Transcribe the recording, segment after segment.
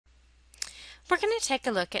We're going to take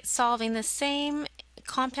a look at solving the same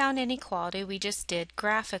compound inequality we just did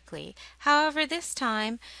graphically. However, this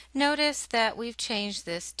time, notice that we've changed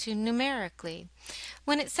this to numerically.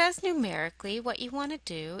 When it says numerically, what you want to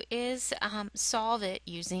do is solve it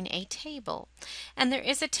using a table. And there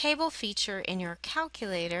is a table feature in your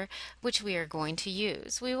calculator which we are going to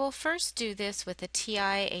use. We will first do this with a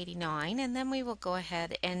TI-89 and then we will go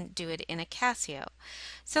ahead and do it in a Casio.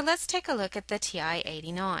 So let's take a look at the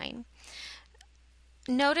TI-89.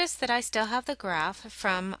 Notice that I still have the graph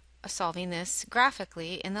from solving this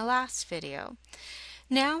graphically in the last video.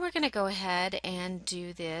 Now we're going to go ahead and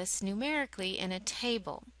do this numerically in a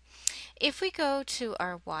table. If we go to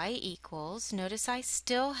our y equals, notice I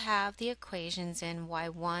still have the equations in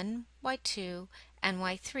y1, y2, and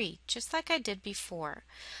y3, just like I did before,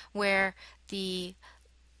 where the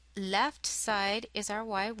left side is our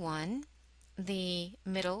y1, the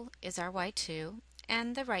middle is our y2,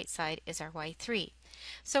 and the right side is our y3.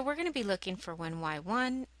 So we're going to be looking for when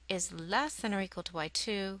y1 is less than or equal to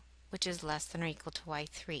y2, which is less than or equal to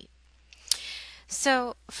y3.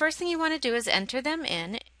 So first thing you want to do is enter them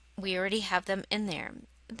in. We already have them in there.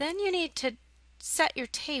 Then you need to set your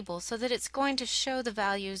table so that it's going to show the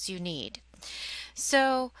values you need.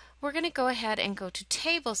 So we're going to go ahead and go to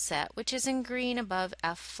Table Set, which is in green above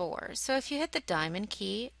F4. So if you hit the diamond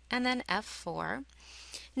key and then F4,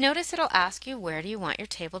 notice it'll ask you where do you want your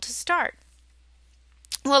table to start.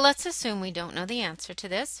 Well, let's assume we don't know the answer to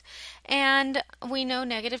this, and we know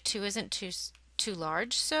negative 2 isn't too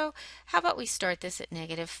large, so how about we start this at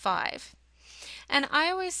negative 5. And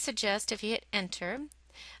I always suggest if you hit enter,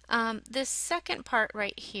 this second part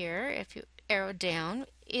right here, if you arrow down,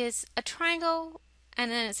 is a triangle,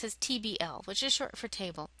 and then it says TBL, which is short for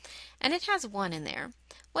table, and it has 1 in there.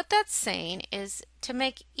 What that's saying is to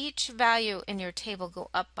make each value in your table go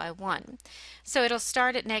up by 1. So it'll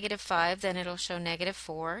start at negative 5, then it'll show negative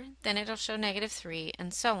 4, then it'll show negative 3,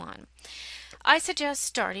 and so on. I suggest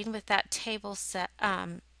starting with that table set,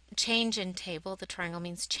 change in table, the triangle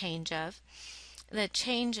means change of, the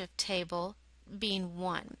change of table being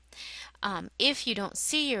 1. If you don't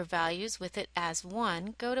see your values with it as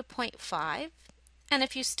 1, go to 0.5, and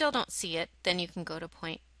if you still don't see it, then you can go to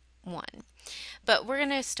 0.1. But we're going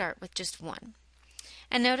to start with just 1.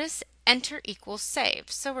 And notice enter equals save.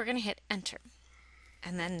 So we're going to hit enter.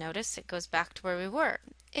 And then notice it goes back to where we were.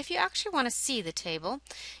 If you actually want to see the table,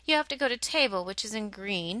 you have to go to Table, which is in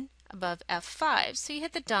green above F5. So you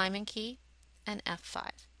hit the diamond key and F5.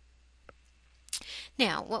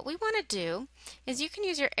 Now what we want to do is you can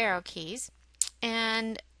use your arrow keys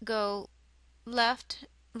and go left,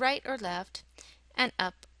 right or left, and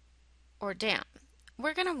up or down.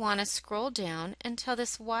 We're going to want to scroll down until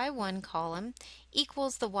this y1 column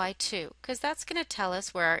equals the y2, because that's going to tell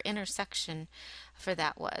us where our intersection for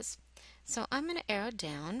that was. So I'm going to arrow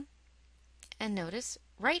down, and notice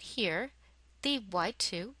right here the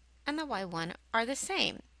y2 and the y1 are the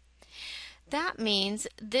same. That means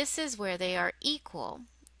this is where they are equal,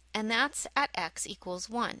 and that's at x equals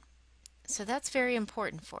 1. So that's very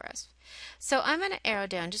important for us. So I'm going to arrow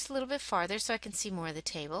down just a little bit farther so I can see more of the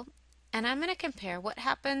table. And I'm going to compare what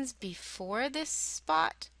happens before this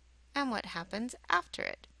spot and what happens after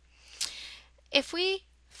it. If we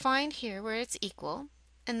find here where it's equal,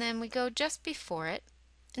 and then we go just before it,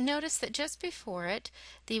 notice that just before it,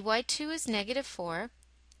 the y2 is negative 4,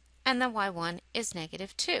 and the y1 is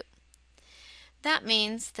negative 2. That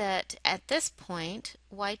means that at this point,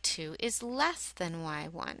 y2 is less than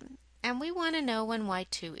y1. And we want to know when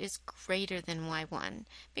y2 is greater than y1,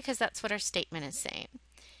 because that's what our statement is saying.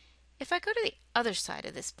 If I go to the other side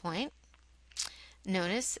of this point,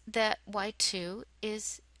 notice that y2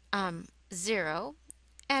 is 0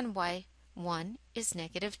 and y1 is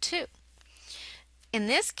negative 2. In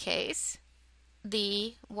this case,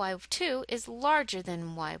 the y2 is larger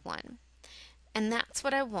than y1, and that's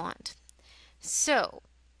what I want. So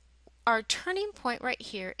our turning point right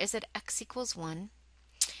here is at x equals 1,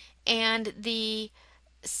 and the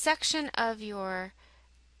section of your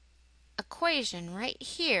equation right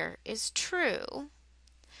here is true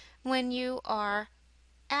when you are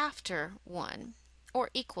after 1 or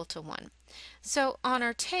equal to 1. So on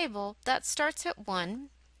our table, that starts at 1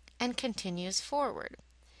 and continues forward.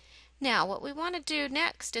 Now what we want to do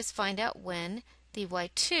next is find out when the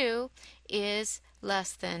y2 is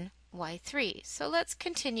less than y3. So let's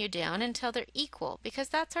continue down until they're equal, because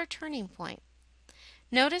that's our turning point.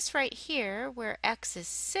 Notice right here where x is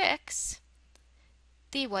 6,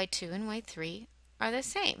 the y2 and y3 are the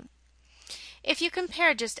same. If you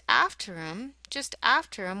compare just after them,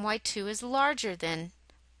 y2 is larger than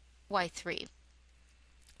y3.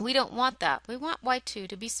 We don't want that. We want y2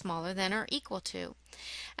 to be smaller than or equal to.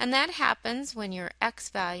 And that happens when your x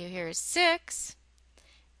value here is 6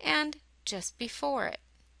 and just before it.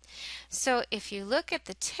 So if you look at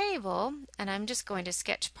the table, and I'm just going to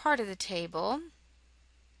sketch part of the table,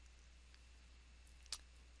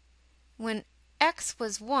 when x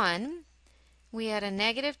was 1, we had a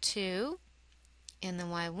 -2 in the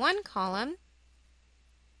y1 column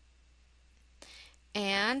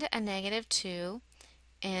and a -2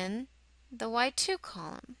 in the y2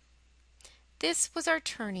 column. This was our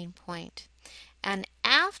turning point. And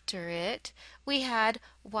after it, we had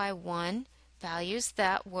y1 values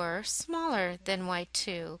that were smaller than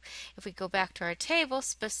y2. If we go back to our table,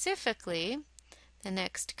 specifically, the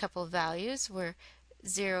next couple of values were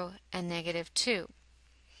 0 and -2.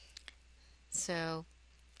 So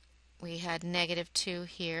we had -2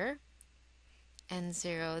 here and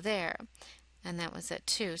 0 there. And that was at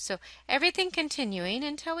 2. So everything continuing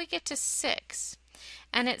until we get to 6.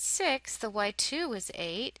 And at 6, the y2 was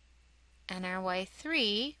 8, and our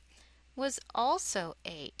y3 was also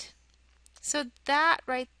 8. So that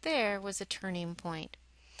right there was a turning point.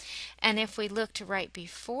 And if we looked right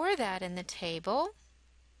before that in the table,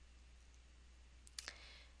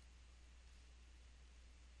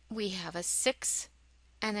 we have a 6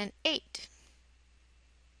 and an 8,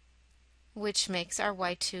 which makes our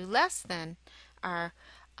y2 less than our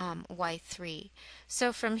y3.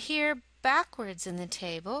 So from here backwards in the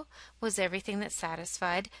table was everything that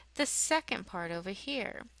satisfied the second part over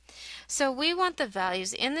here. So we want the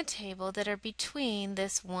values in the table that are between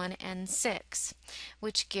this 1 and 6,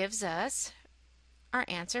 which gives us our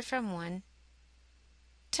answer from 1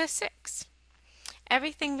 to 6.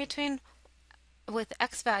 Everything with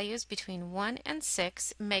x values between 1 and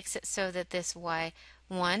 6 makes it so that this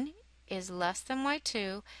y1 is less than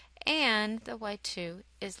y2 and the y2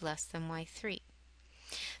 is less than y3.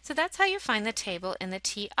 So that's how you find the table in the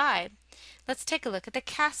TI. Let's take a look at the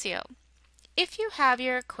Casio. If you have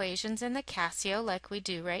your equations in the Casio like we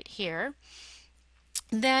do right here,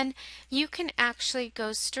 then you can actually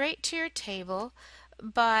go straight to your table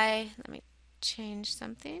by, let me change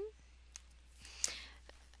something,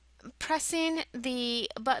 pressing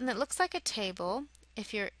the button that looks like a table,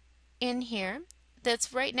 if you're in here,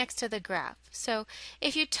 that's right next to the graph. So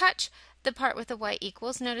if you touch the part with the y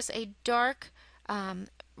equals, notice a dark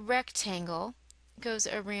rectangle goes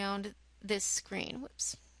around this screen.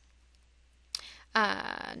 Whoops.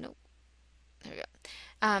 No, there we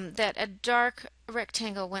go. That a dark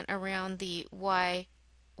rectangle went around the y1,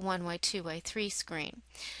 y2, y3 screen.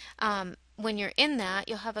 When you're in that,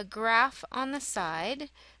 you'll have a graph on the side,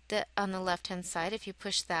 on the left-hand side. If you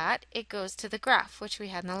push that, it goes to the graph, which we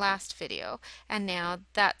had in the last video, and now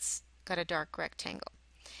that's got a dark rectangle.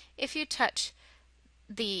 If you touch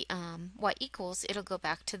the y equals, it'll go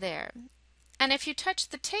back to there. And if you touch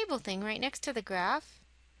the table thing right next to the graph,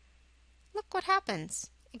 look what happens.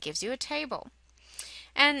 It gives you a table.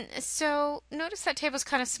 And so notice that table's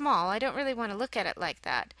kind of small. I don't really want to look at it like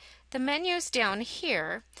that. The menus down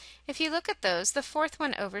here, if you look at those, the fourth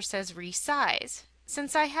one over says resize.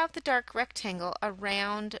 Since I have the dark rectangle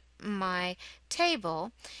around my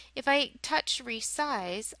table, if I touch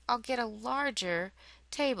resize, I'll get a larger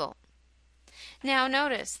table. Now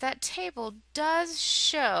notice that table does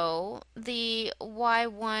show the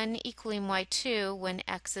y1 equaling y2 when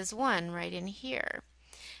x is 1 right in here.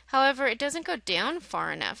 However, it doesn't go down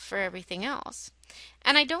far enough for everything else.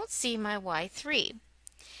 And I don't see my y3.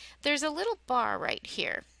 There's a little bar right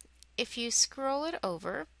here. If you scroll it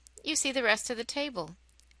over, you see the rest of the table.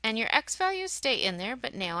 And your x values stay in there,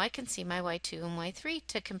 but now I can see my y2 and y3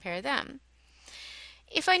 to compare them.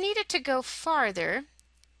 If I needed to go farther,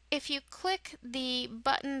 if you click the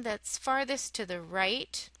button that's farthest to the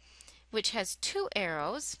right, which has 2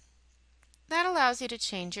 arrows, that allows you to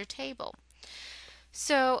change your table.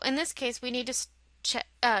 So in this case, we need to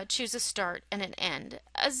choose a start and an end.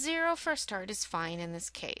 A 0 for a start is fine in this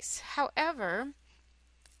case. However,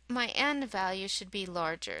 my end value should be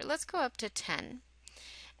larger. Let's go up to 10.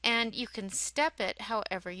 And you can step it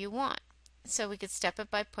however you want. So we could step it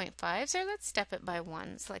by 0.5s, or let's step it by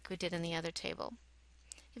 1s like we did in the other table.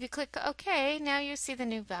 If you click OK, now you see the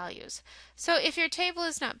new values. So if your table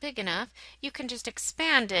is not big enough, you can just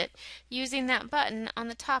expand it using that button on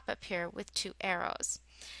the top up here with 2 arrows.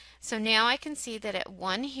 So now I can see that at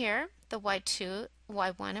 1 here, the y1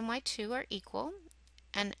 and y2 are equal,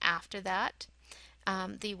 and after that,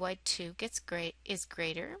 the y2 is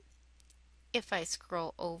greater. If I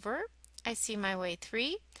scroll over, I see my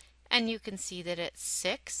y3, and you can see that at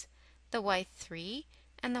 6, the y3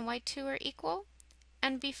 and the y2 are equal.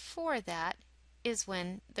 And before that is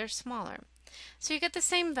when they're smaller. So you get the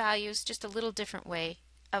same values, just a little different way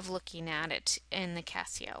of looking at it in the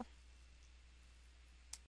Casio.